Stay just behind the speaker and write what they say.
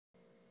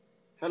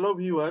Hello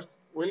viewers,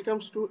 welcome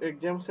to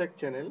Exam Sack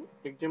channel.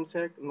 Exam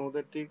Sack know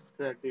the tricks,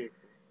 crack the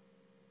exam.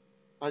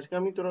 আজকে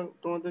আমি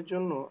তোমাদের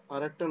জন্য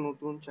আরেকটা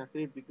নতুন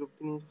চাকরির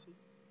বিজ্ঞপ্তি নিয়ে এসেছি।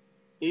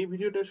 এই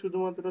ভিডিওটা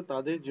শুধুমাত্র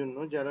তাদের জন্য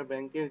যারা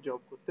ব্যাংকের জব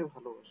করতে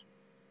ভালোবাসে।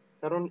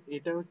 কারণ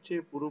এটা হচ্ছে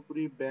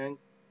পুরোপুরি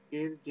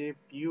ব্যাংকের যে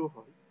পিও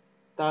হয়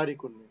তার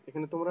রিক্রুটমেন্ট।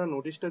 এখানে তোমরা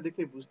নোটিশটা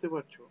দেখে বুঝতে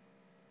পারছো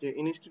যে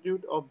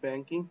institute of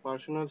banking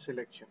personal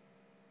selection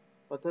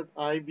অর্থাৎ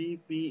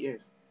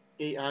আইবিপিএস।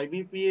 এই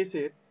আইবিপিএস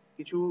এর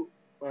কিছু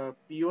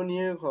পিও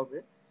নিয়োগ হবে।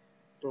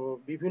 তো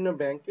বিভিন্ন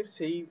ব্যাংকে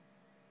সেই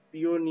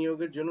পিও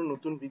নিয়োগের জন্য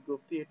নতুন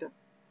বিজ্ঞপ্তি এটা।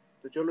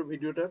 তো চলো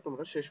ভিডিওটা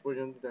তোমরা শেষ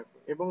পর্যন্ত দেখো,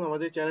 এবং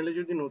আমাদের চ্যানেলে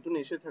যদি নতুন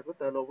এসে থাকো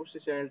তাহলে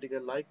অবশ্যই চ্যানেলটিকে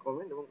লাইক,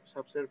 কমেন্ট এবং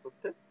সাবস্ক্রাইব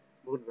করতে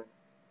ভুলবে না।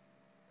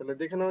 তাহলে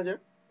দেখে নেওয়া যাক।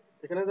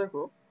 এখানে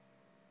দেখো,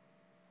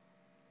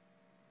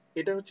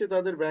 এটা হচ্ছে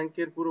তাদের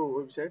ব্যাংকের পুরো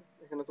ওয়েবসাইট।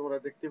 এখানে তোমরা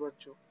দেখতে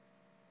পাচ্ছ,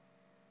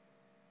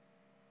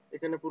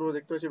 এখানে পুরো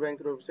দেখতে পাচ্ছ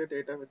ব্যাংকের ওয়েবসাইট।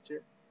 এটা হচ্ছে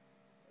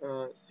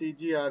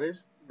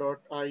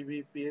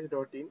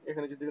cgrs.ibps.in।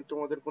 এখানে যদি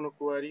তোমাদের কোনো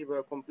কোয়ারি বা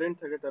কমপ্লেন্ট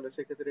থাকে তাহলে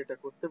সেক্ষেত্রে এটা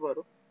করতে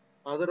পারো।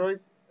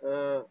 আদারওয়াইজ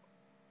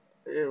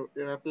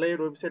অ্যাপ্লাই এর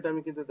ওয়েবসাইট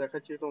আমি কিন্তু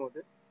দেখাচ্ছি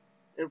তোমাদের।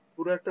 এর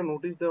পুরো একটা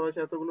নোটিশ দেওয়া আছে।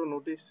 এতগুলো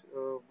নোটিশ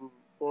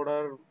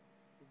পড়ার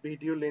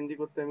ভিডিও লেন্দি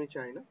করতে আমি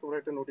চাই না। তোমরা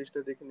একটা নোটিশটা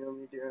দেখে নিও,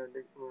 আমি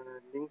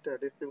লিঙ্কটা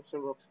ডেসক্রিপশন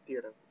বক্সে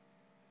দিয়ে রাখবো।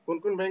 কোন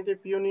কোন ব্যাংকে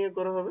পিও নিয়োগ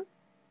করা হবে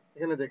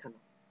এখানে দেখে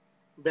নাও।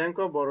 Bank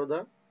of Baroda,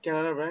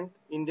 Canara bank,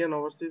 Indian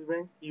overseas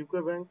bank,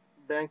 UCO bank,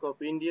 bank of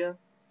India,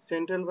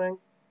 central bank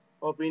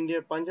of India,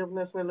 Punjab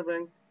national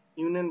bank,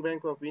 union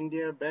bank of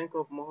India, bank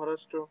of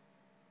Maharashtra,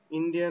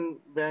 Indian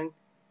bank,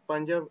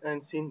 Punjab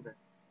and Sindh bank.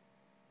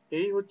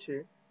 এই হচ্ছে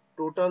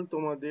টোটাল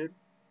তোমাদের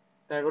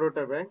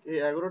 11টা ব্যাংক। এই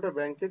 11টা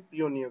ব্যাংকের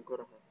পিও নিয়োগ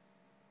করা হয়।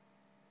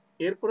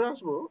 এরপরে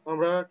আসবো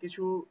আমরা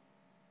কিছু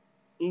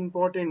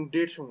ইম্পর্টেন্ট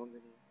ডেট সম্বন্ধে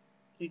নিয়ে।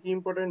 কি কি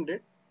ইম্পর্টেন্ট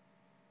ডেট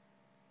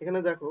এখানে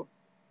দেখো।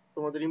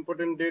 তোমাদের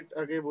ইম্পর্টেন্ট ডেট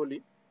আগে বলি।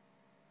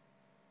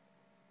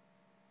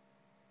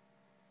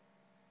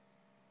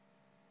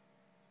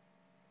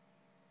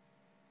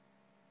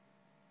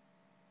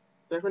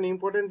 তো এখন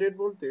ইম্পর্টেন্ট ডেট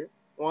বলতে,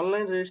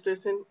 online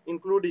registration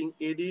including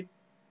edit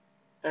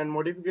and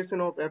modification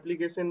of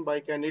application by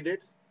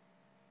candidates.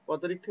 কত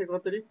তারিখ থেকে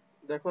কত তারিখ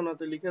দেখো না,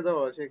 তো লিখে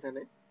দেওয়া আছে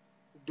এখানে।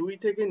 2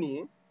 থেকে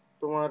নিয়ে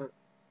তোমার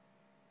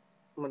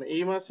মানে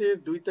এই মাসের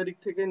 2 তারিখ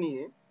থেকে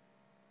নিয়ে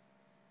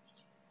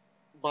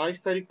 22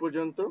 তারিখ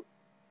পর্যন্ত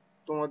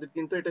তোমাদের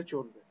কিন্তু এটা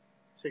চলবে।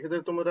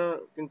 সেক্ষেত্রে তোমরা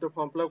কিন্তু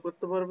ফর্ম ফিল আপ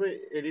করতে পারবে,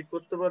 এডিট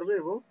করতে পারবে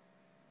এবং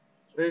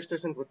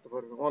রেজিস্ট্রেশন করতে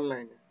পারবে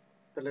অনলাইনে।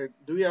 তাহলে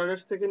 2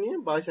 আগস্ট থেকে নিয়ে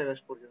 22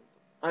 আগস্ট পর্যন্ত।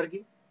 আর কি,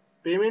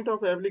 payment of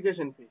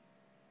application fee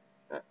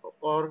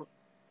or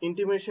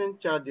intimation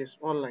charges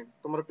online.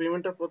 তোমরা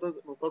পেমেন্টটা কত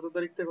কত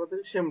তারিখ থেকে কত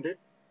তারিখ, সেম ডেট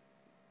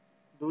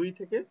 2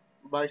 থেকে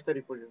 22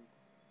 তারিখ পর্যন্ত।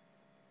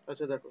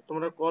 আচ্ছা দেখো,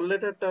 তোমরা কল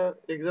লেটারটা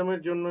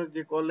এক্সামের জন্য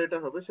যে কল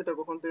লেটার হবে সেটা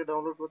কখন থেকে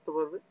ডাউনলোড করতে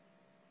পারবে,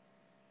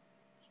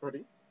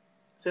 সরি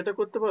সেটা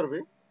করতে পারবে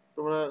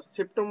তোমরা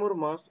সেপ্টেম্বর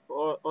মাস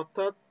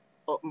অর্থাৎ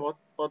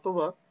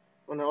অথবা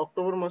মানে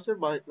অক্টোবর মাসে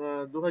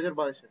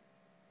 2022-এ,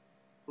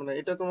 মানে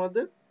এটা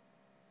তোমাদের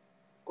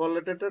কল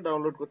লেটারটা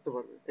ডাউনলোড করতে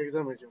পারবে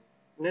এক্সামের জন্য।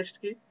 নেক্সট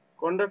কি,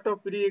 conduct of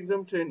pre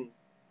exam training.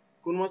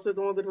 কোন মাসে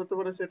তোমাদের হতে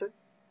পারে সেটা,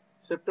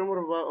 সেপ্টেম্বর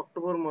বা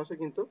অক্টোবর মাসে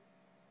কিন্তু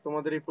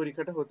তোমাদের এই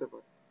পরীক্ষাটা হতে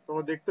পারে।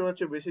 তোমরা দেখতে পাচ্ছ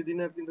বেশি দিন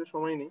আর কিন্তু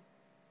সময় নেই।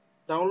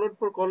 Download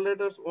for call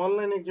letters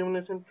online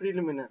examination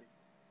preliminary.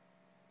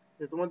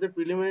 যে তোমাদের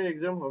প্রিলিমিনারি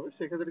এক্সাম হবে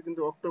সেক্ষেত্রে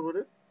কিন্তু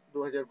অক্টোবরে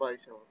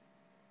 2022-এ হবে।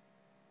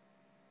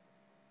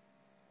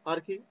 আর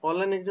কি,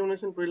 অনলাইন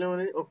এক্সামিনেশন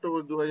প্রিলিমিনারি অক্টোবর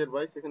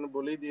 2022 এখানে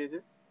বলেই দিয়েছে।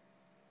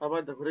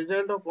 আবার দেখো,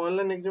 result of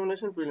online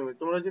examination preliminary.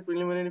 তোমরা যে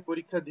প্রিলিমিনারি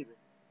পরীক্ষা দিবে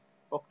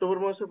অক্টোবর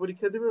মাসে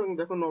পরীক্ষা দিবে, এবং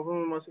দেখো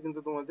নভেম্বর মাসে কিন্তু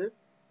তোমাদের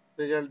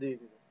রেজাল্ট দিয়ে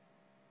দিবে।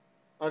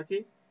 আর কি,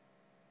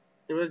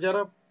 এবার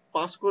যারা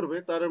পাস করবে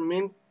তার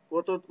মেন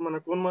কত মানে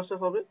কোন মাসে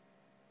হবে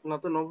না,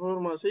 তো নভেম্বর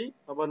মাসেই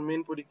আবার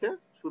মেন পরীক্ষা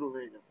শুরু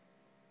হয়ে যাবে।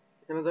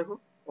 এখানে দেখো,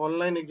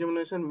 অনলাইন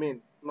এক্সামিনেশন মেন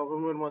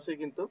নভেম্বর মাসে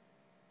কিন্তু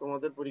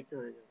তোমাদের পরীক্ষা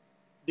হয়ে যাবে।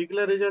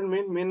 ডিক্লেয়ার রেজাল্ট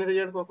মেন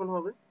রেজাল্ট কখন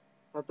হবে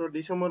না, তো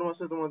ডিসেম্বর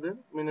মাসে তোমাদের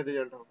মেনের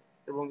রেজাল্ট হবে।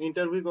 এবং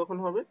ইন্টারভিউ কখন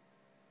হবে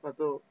না,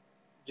 তো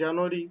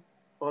জানুয়ারি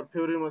আর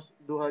ফেব্রুয়ারি মাস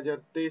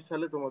 2023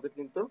 সালে তোমাদের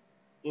কিন্তু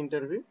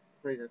ইন্টারভিউ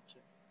হয়ে যাচ্ছে।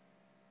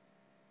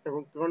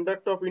 এবং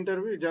কন্ডাক্ট অফ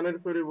ইন্টারভিউ জানুয়ারি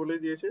ফেব্রুয়ারি বলে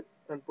দিয়েছে।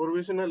 অ্যান্ড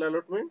প্রভিশনাল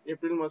অ্যালটমেন্ট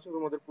এপ্রিল মাসে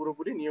তোমাদের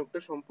পুরোপুরি নিয়োগটা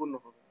সম্পূর্ণ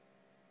হবে।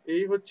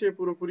 এই হচ্ছে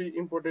পুরোপুরি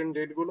ইম্পর্টেন্ট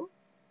ডেটগুলো।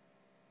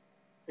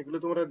 এগুলো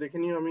তোমরা দেখে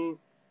নিও। আমি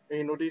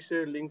এই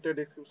নোটিশের লিঙ্কটা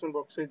ডেসক্রিপশন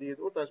বক্সে দিয়ে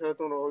দেবো। তাছাড়া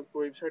তোমরা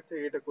ওয়েবসাইট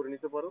থেকে এটা করে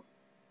নিতে পারো।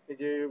 এই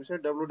যে ওয়েবসাইট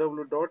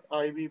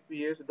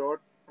www.ibps.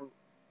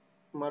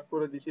 মার্ক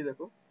করে দিচ্ছি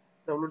দেখো,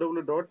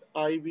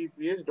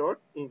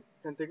 www.ibps.in,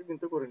 এখান থেকে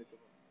কিন্তু করে নিতে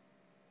পারো।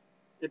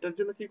 এটার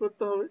জন্য কি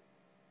করতে হবে,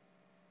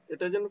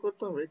 এটার জন্য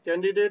করতে হবে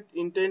candidate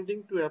intending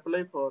to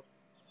apply for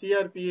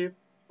CRPF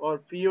or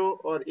PO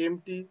or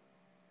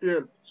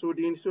MT12 should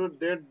ensure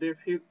that they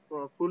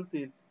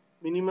fulfill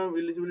minimum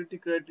eligibility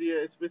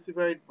criteria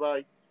specified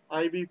by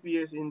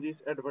IBPS in this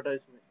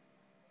advertisement.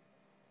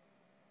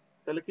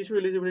 তাহলে কিছু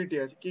এলিজিবিলিটি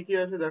আছে, কি কি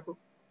আছে দেখো।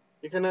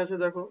 এখানে আছে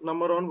দেখো,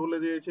 নাম্বার 1 বলে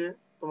দিয়েছে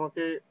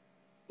তোমাকে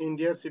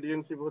ইন্ডিয়ার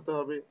সিটিজেনশিপ হতে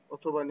হবে,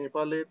 অথবা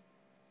নেপালের,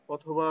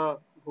 অথবা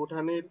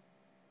ভুটানের,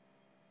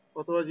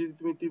 অথবা যদি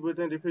তুমি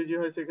তিব্বতের রিফিউজি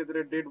হয় সেক্ষেত্রে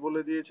ডেট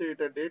বলে দিয়েছে,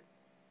 এটা ডেট।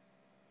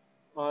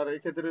 আর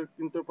এক্ষেত্রে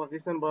কিন্তু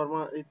পাকিস্তান,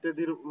 বার্মা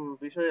ইত্যাদির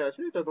বিষয়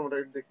আছে, এটা তোমরা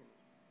দেখে নিও।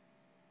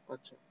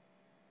 আচ্ছা,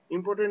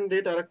 ইম্পর্টেন্ট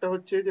ডেট আরেকটা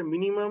হচ্ছে যে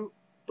মিনিমাম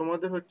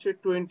তোমাদের হচ্ছে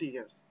 20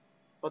 ইয়ার্স,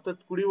 অর্থাৎ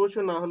 20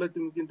 বছর না হলে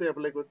তুমি কিন্তু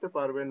অ্যাপ্লাই করতে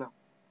পারবে না।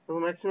 এবং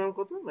ম্যাক্সিমাম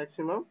কত?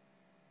 ম্যাক্সিমাম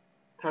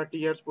 30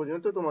 ইয়ার্স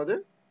পর্যন্ত তোমাদের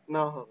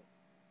নেওয়া হবে।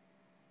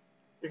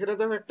 এখানে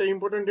দেখো একটা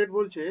ইম্পর্টেন্ট ডেট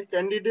বলছে,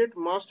 candidate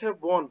must have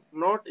born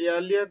not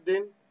এয়ারলিয়ার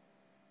দেন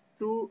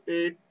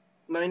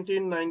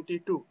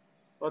 2/8/1992,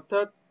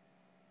 অর্থাৎ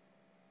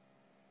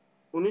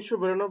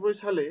 1992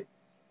 সালে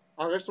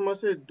আগস্ট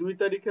মাসের 2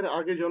 তারিখের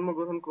আগে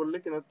জন্মগ্রহণ করলে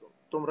কিনা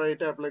তোমরা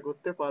এটা অ্যাপ্লাই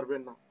করতে পারবে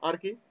না। আর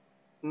কি,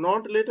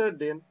 নট লেটার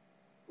দেন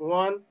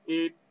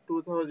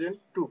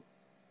 1/8/2002,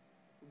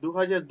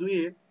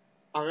 2002-এর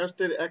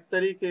আগস্টের 1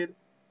 তারিখের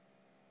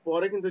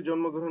পরে কিন্তু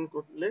জন্মগ্রহণ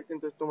করলে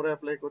কিন্তু তোমরা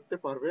অ্যাপ্লাই করতে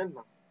পারবে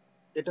না।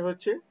 এটা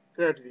হচ্ছে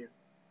ক্রাইটেরিয়া।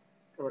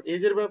 এবার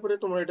এজের ব্যাপারে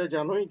তোমরা এটা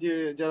জানোই যে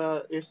যারা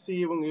এসসি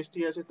এবং এসটি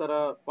আছে তারা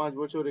 5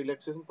 বছর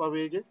রিল্যাক্সেশন পাবে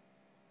এজে।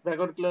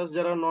 ব্যাকওয়ার্ড ক্লাস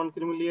যারা নন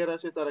ক্রিমিলিয়ার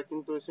আছে তারা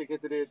কিন্তু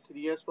সেক্ষেত্রে 3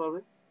 ইয়ার্স পাবে।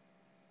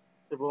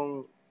 এবং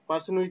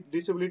পার্সন উইথ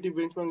ডিসেবিলিটি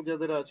বেঞ্চমার্ক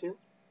যাদের আছে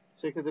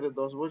সেক্ষেত্রে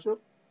 10 বছর।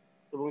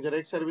 এবং যারা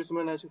এক্স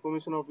সার্ভিসম্যান আছে,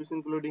 commission office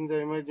including the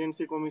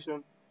emergency commission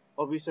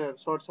officer,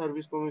 short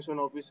service commission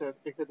officer,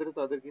 এক্ষেত্রে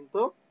তাদের কিন্তু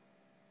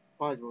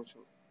 5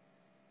 বছর।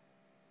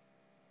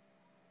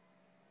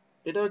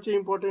 এটা হচ্ছে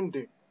ইম্পর্টেন্ট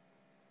ডেট।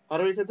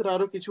 আরো এই ক্ষেত্রে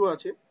আরো কিছু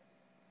আছে।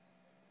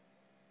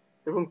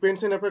 এবং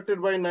পেনশন এফেক্টেড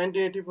বাই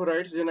 1984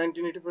 রাইটস, যে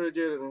 1984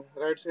 যে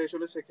রাইটস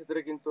হয়েছিল সেক্ষেত্রে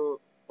কিন্তু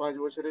 5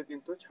 বছরের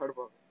কিন্তু ছাড়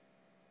পাবে।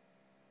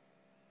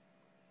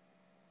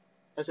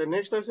 আচ্ছা,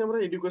 নেক্সট আছে আমরা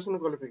এডুকেশন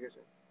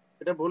কোয়ালিফিকেশন।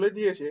 এটা বলে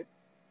দিয়েছে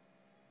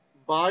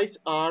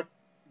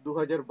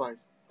 22/8/2022,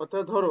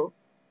 অর্থাৎ ধরো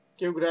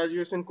কেউ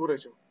গ্রাজুয়েশন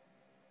করেছো,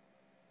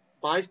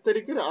 22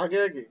 তারিখের আগে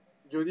আগে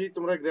যদি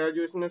তোমরা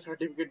গ্রাজুয়েশনের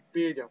সার্টিফিকেট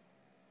পেয়ে যাও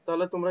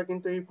তাহলে তোমরা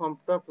কিন্তু এই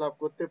ফর্মটা ফিল আপ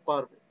করতে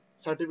পারবে।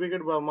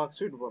 সার্টিফিকেট বা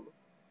মার্কশিট বলো,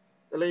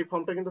 তাহলে এই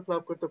ফর্মটা কিন্তু ফিল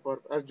আপ করতে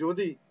পারবে। আর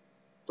যদি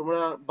তোমরা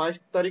 22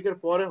 তারিখের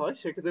পরে হয়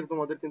সেক্ষেত্রে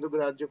তোমাদের কিন্তু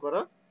গ্রাহ্য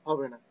করা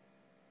হবে না।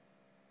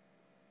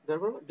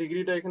 দেখো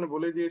ডিগ্রিটা এখানে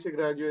বলে দিয়েছে,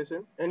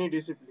 গ্রাজুয়েশন এনি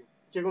ডিসিপ্লিন,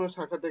 যে কোনো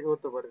শাখা থেকে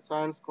হতে পারে,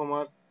 সায়েন্স,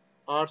 কমার্স,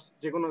 আর্টস,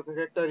 যে কোনো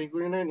থেকে একটা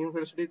রিকগনাইজড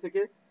ইউনিভার্সিটি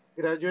থেকে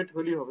গ্রাজুয়েট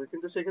হলেই হবে।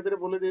 কিন্তু সেক্ষেত্রে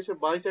বলে দিয়েছে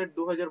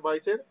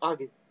 22/8/2022-এর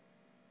আগে,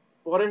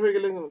 পরে হয়ে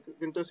গেলে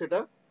কিন্তু সেটা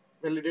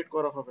ভ্যালিডেট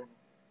করা হবে না।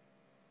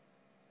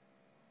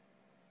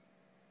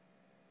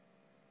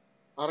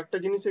 আর একটা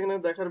জিনিস এখানে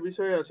দেখার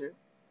বিষয় আছে,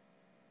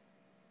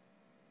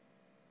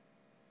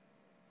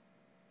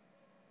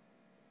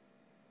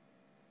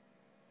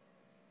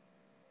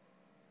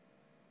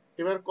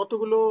 এবার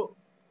কতগুলো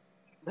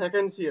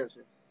ভ্যাকেন্সি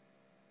আছে।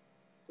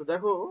 তো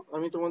দেখো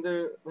আমি তোমাদের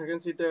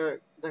ভ্যাকেন্সিটা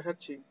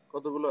দেখাচ্ছি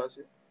কতগুলো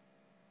আছে।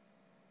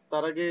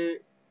 তার আগে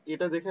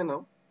এটা দেখে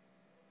নাও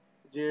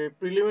যে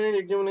প্রিলিমিনারি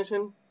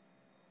এক্সামিনেশন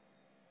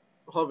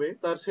হবে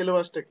তার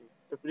সিলেবাসটা কি।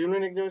 তো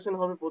প্রিলিমিনারি এক্সামিনেশন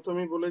হবে,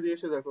 প্রথমেই বলে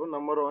দিয়েছে দেখো,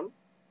 নাম্বার 1,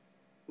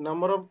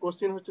 নাম্বার অফ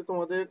কোশ্চিন হচ্ছে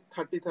তোমাদের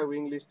 30 থাকবে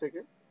ইংলিশ থেকে,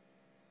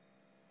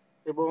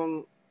 এবং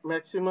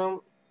ম্যাক্সিমাম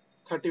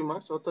 30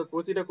 মার্কস, অর্থাৎ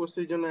প্রতিটা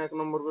কোশ্চেনের জন্য 1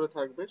 নম্বর করে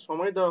থাকবে।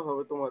 সময় দেওয়া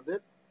হবে তোমাদের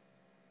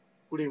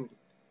 20 মিনিট।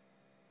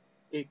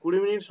 এই 20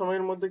 মিনিট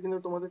সময়ের মধ্যে কিন্তু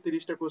তোমাদের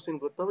 30টা কোশ্চেন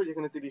করতে হবে,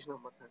 যেখানে 30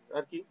 নম্বর থাকবে।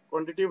 আর কি,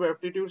 কোয়ান্টিটিভ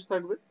অ্যাপটিটিউডস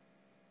থাকবে,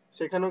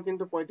 সেখানেও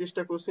কিন্তু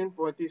 35টা কোশ্চেন,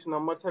 35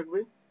 নম্বর থাকবে,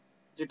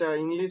 যেটা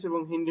ইংলিশ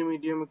এবং হিন্দি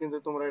মিডিয়ামে কিন্তু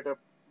তোমরা এটা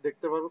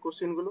দেখতে পাবে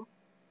কোশ্চেনগুলো।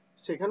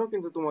 সেখানেও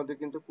কিন্তু তোমাদের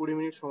কিন্তু 20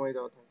 মিনিট সময়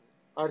দেওয়া থাকবে।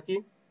 আর কি,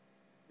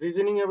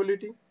 রিজনিং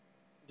অ্যাবিলিটি,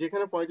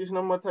 যেখানে 35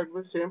 নম্বর থাকবে,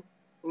 সেম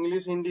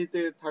ইংলিশ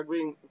হিন্দিতে থাকবে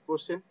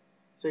কোশ্চেন,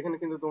 সেখানে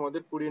কিন্তু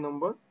তোমাদের 20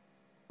 নম্বর,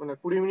 মানে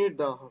 20 মিনিট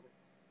দেওয়া হবে।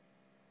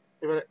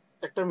 এবার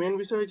একটা মেন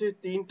বিষয় হচ্ছে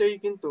তিনটেই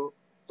কিন্তু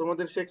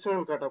তোমাদের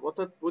সেকশনাল কাট আপ,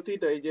 অর্থাৎ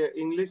প্রতিটাই যে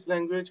English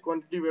language,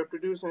 quantitative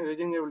অ্যাপটিটিউডস and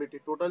reasoning ability,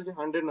 total যে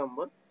 100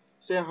 নম্বর,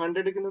 সেই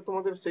 100-এ কিন্তু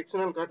তোমাদের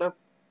সেকশনাল কাট আপ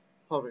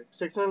হবে।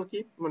 সেকশনাল কি,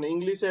 মানে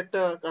ইংলিশে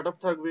একটা কাট আপ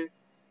থাকবে,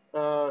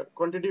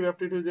 কোয়ান্টিটিভ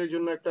অ্যাপটিটিউডের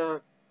জন্য একটা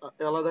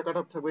আলাদা কাট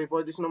আপ থাকবে এই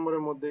 35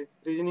 নম্বরের মধ্যে,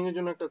 রিজনিং এর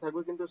জন্য একটা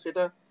থাকবে, কিন্তু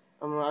সেটা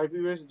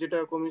আইবিপিএস যেটা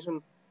কমিশন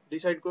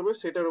ডিসাইড করবে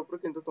সেটার উপরে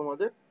কিন্তু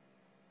তোমাদের,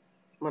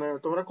 মানে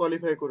তোমরা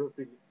কোয়ালিফাই করবে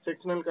প্রিলি।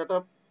 সেকশনাল কাট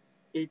আপ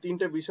এই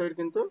তিনটা বিষয়ের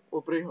কিন্তু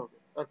উপরেই হবে,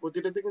 আর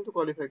প্রতিটাতে কিন্তু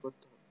কোয়ালিফাই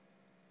করতে হবে।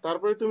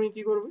 তারপরে তুমি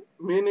কি করবে,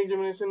 মেন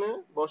এক্সামিনেশনে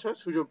বসার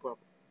সুযোগ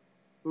পাবে।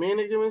 মেন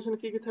এক্সামিনেশনে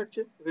কি কি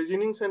থাকছে,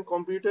 রিজনিং অ্যান্ড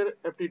কম্পিউটার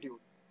অ্যাপটিটিউড,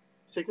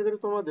 সেক্ষেত্রে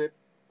তোমাদের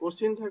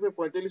কোশ্চিন থাকবে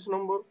 45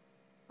 নম্বর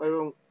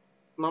এবং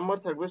নাম্বার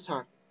থাকবে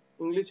 60।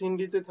 ইংলিশ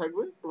হিন্দিতে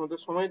থাকবে, তোমাদের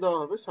সময় দেওয়া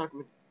হবে 60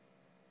 মিনিট।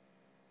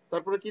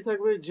 তারপরে কি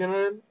থাকবে,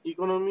 জেনারেল,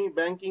 ইকোনমি,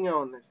 ব্যাংকিং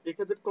অ্যাওয়ারনেস,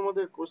 এক্ষেত্রে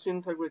তোমাদের কোশ্চিন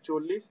থাকবে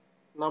 40,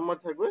 নাম্বার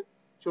থাকবে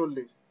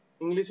 40।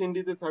 ইংলিশ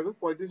হিন্দিতে থাকবে,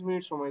 35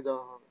 মিনিট সময়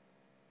দেওয়া হবে।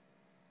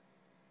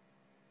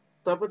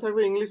 তারপর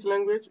থাকবে ইংলিশ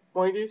ল্যাঙ্গুয়েজ,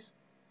 35,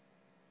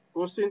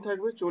 কোশ্চিন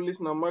থাকবে 40,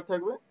 নাম্বার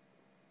থাকবে,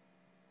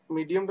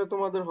 মিডিয়ামটা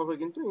তোমাদের হবে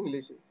কিন্তু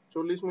ইংলিশে,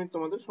 40 মিনিট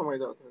তোমাদের সময়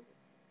দেওয়া থাকবে।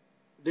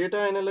 ডেটা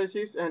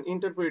অ্যানালাইসিস অ্যান্ড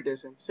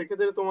ইন্টারপ্রিটেশন,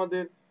 সেক্ষেত্রে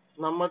তোমাদের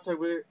নাম্বার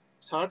থাকবে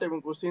 60 এবং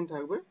কোশ্চিন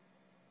থাকবে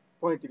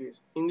 35।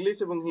 ইংলিশ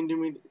এবং হিন্দি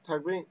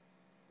থাকবে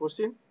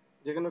কোশ্চিন,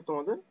 যেখানে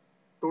তোমাদের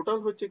টোটাল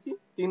হচ্ছে কি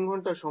 3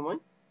 ঘন্টা সময়।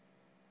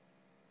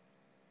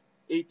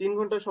 এই 3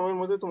 ঘন্টা সময়ের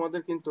মধ্যে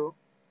তোমাদের কিন্তু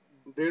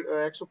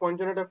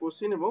 155টা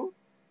কোশ্চিন এবং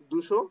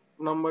 200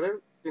 নম্বরের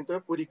কিন্তু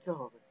পরীক্ষা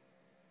হবে।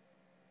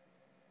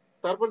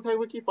 তারপর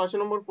থাকবে কি 5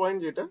 নম্বর পয়েন্ট,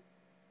 যেটা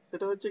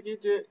সেটা হচ্ছে কি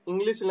যে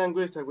ইংলিশ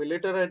ল্যাঙ্গুয়েজ থাকবে,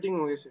 লেটার রাইটিং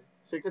হয়েছে,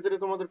 সেক্ষেত্রে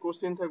তোমাদের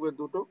কোশ্চিন থাকবে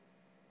 2টো।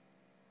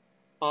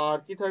 আর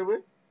কি থাকবে,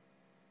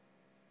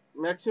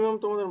 ম্যাক্সিমাম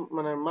তোমাদের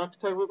মানে মার্কস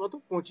থাকবে কত,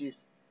 25,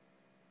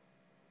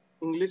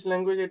 ইংলিশ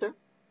ল্যাঙ্গুয়েজ এটা,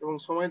 এবং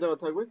সময় দেওয়া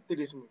থাকবে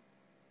 30 মিনিট।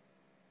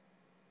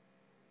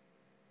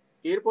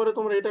 এরপরে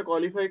তোমরা এটা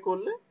কোয়ালিফাই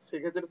করলে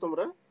সেক্ষেত্রে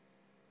তোমরা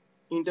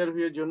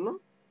ইন্টারভিউয়ের জন্য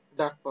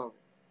ডাক পাবে।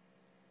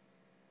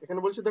 এখানে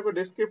বলছে দেখো,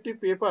 descriptive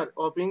paper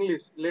of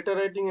English letter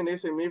writing and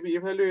এসে may be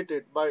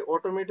evaluated by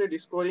automated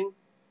scoring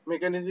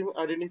mechanism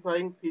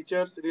identifying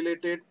features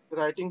related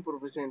writing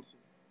proficiency.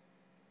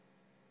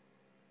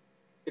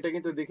 এটা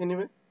কিন্তু দেখে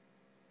নিবে।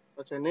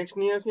 আচ্ছা, নেক্সট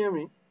নিয়ে আসি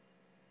আমি।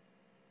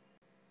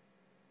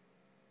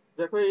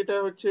 দেখো, এটা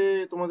হচ্ছে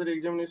তোমাদের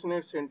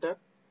এক্সামিনেশনের সেন্টার।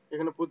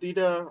 এখানে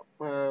প্রতিটা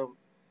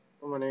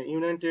মানে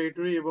ইউনিয়ন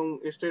টেরিটরি এবং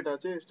স্টেট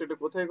আছে, স্টেটে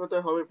কোথায়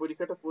কোথায় হবে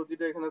পরীক্ষাটা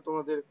প্রতিটা এখানে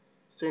তোমাদের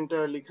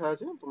সেন্টার লেখা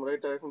আছে। তোমরা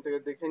এটা এখান থেকে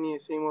দেখে নিয়ে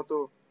সেই মতো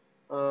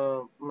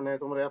মানে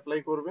তোমরা অ্যাপ্লাই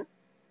করবে।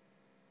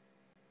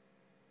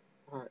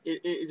 হ্যাঁ,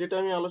 যেটা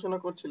আমি আলোচনা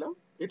করছিলাম,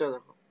 এটা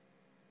দেখো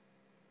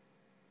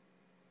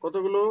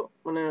কতগুলো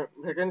মানে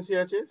ভ্যাকেন্সি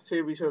আছে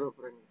সেই বিষয়ের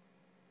উপরে নিয়ে।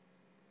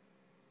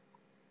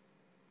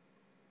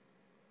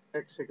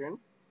 এক সেকেন্ড,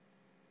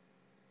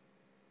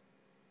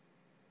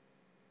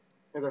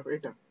 দেখো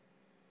এটা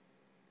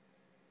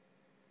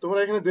তোমরা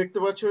এখানে দেখতে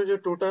পাচ্ছ যে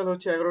টোটাল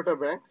হচ্ছে 11টা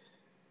ব্যাংক।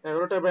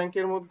 11টা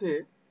ব্যাংকের মধ্যে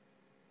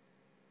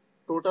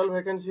টোটাল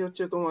ভ্যাকেন্সি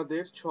হচ্ছে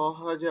তোমাদের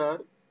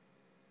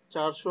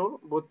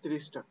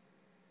 6432টা।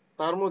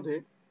 তার মধ্যে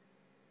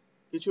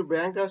কিছু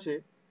ব্যাংক আছে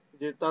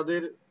যে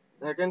তাদের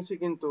ভ্যাকেন্সি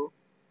কিন্তু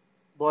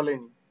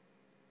বলেনি।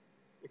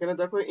 এখানে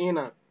দেখো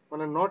এনআর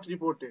মানে নট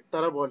রিপোর্টেড,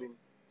 তারা বলেনি।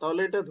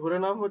 তাহলে এটা ধরে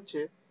নেওয়া হচ্ছে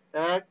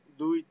 1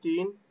 2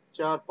 3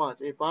 4 5,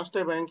 এই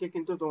 5টা ব্যাংকে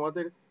কিন্তু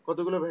তোমাদের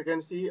কতগুলো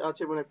ভ্যাকেন্সি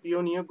আছে মানে পিও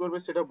নিয়োগ করবে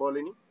সেটা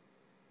বলেনি।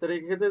 তাহলে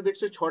এক্ষেত্রে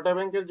দেখছো 6টা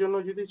ব্যাংকের জন্য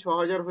যদি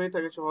 6000 হয়ে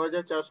থাকে,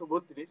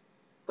 6432,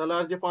 তাহলে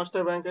আর যে 5টা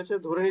ব্যাংক আছে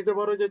ধরে নিতে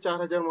পারো যে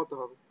 4000 মতো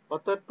হবে।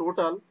 অর্থাৎ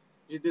টোটাল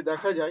যদি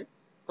দেখা যায়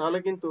তাহলে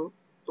কিন্তু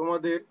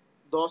তোমাদের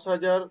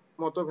 10,000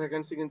 মতো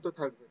ভ্যাকেন্সি কিন্তু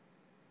থাকবে।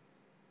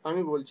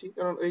 আমি বলছি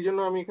কারণ এই জন্য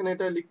আমি এখানে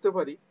এটা লিখতে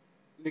পারি,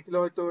 লিখলে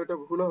হয়তো এটা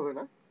ভুল হবে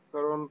না।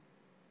 কারণ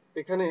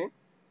এখানে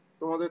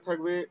তোমাদের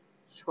থাকবে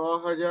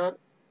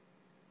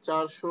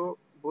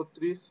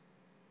 6432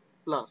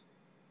 প্লাস,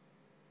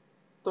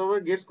 তবে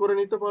গেস করে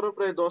নিতে পারো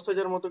প্রায়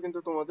 10,000 মতো কিন্তু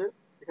তোমাদের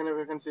এখানে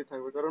ভ্যাকেন্সি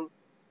থাকবে। কারণ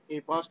এই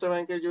 5টা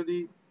ব্যাংকে যদি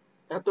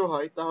এত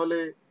হয় তাহলে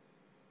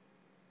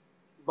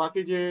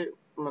বাকি যে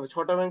মানে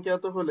 6টা ব্যাংকে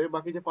এত হলে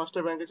বাকি যে 5টা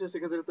ব্যাংক আছে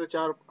সেক্ষেত্রে তো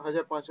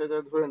 4,000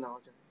 5,000 ধরে নেওয়া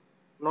যায়।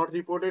 নট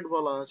রিপোর্টেড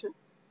বলা আছে।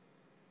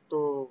 তো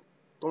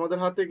তোমাদের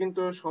হাতে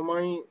কিন্তু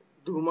সময়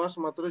 2 মাস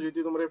মাত্র। যদি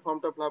তোমরা এই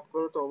ফর্মটা ফিল আপ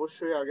করো তো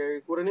অবশ্যই আগে আগে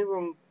করে নিবে,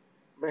 এবং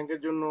ব্যাংকের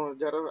জন্য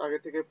যারা আগে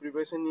থেকে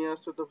প্রিপারেশন নিয়ে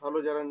আসছো তো ভালো,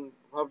 যারা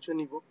ভাবছো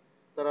নিবো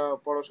তারা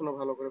পড়াশোনা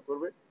ভালো করে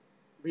করবে।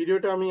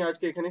 ভিডিওটা আমি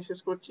আজকে এখানেই শেষ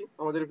করছি।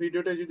 আমাদের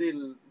ভিডিওটা যদি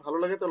ভালো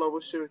লাগে তাহলে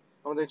অবশ্যই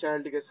আমাদের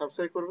চ্যানেলটিকে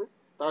সাবস্ক্রাইব করবে।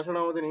 তাছাড়া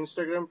আমাদের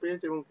ইনস্টাগ্রাম পেজ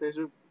এবং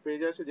ফেসবুক পেজ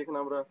আছে যেখানে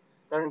আমরা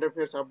কারেন্ট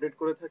অ্যাফেয়ার্স আপডেট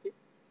করে থাকি,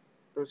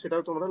 তো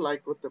সেটাও তোমরা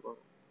লাইক করতে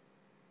পারো।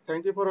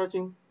 Thank you for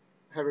watching,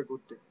 have a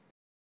good day.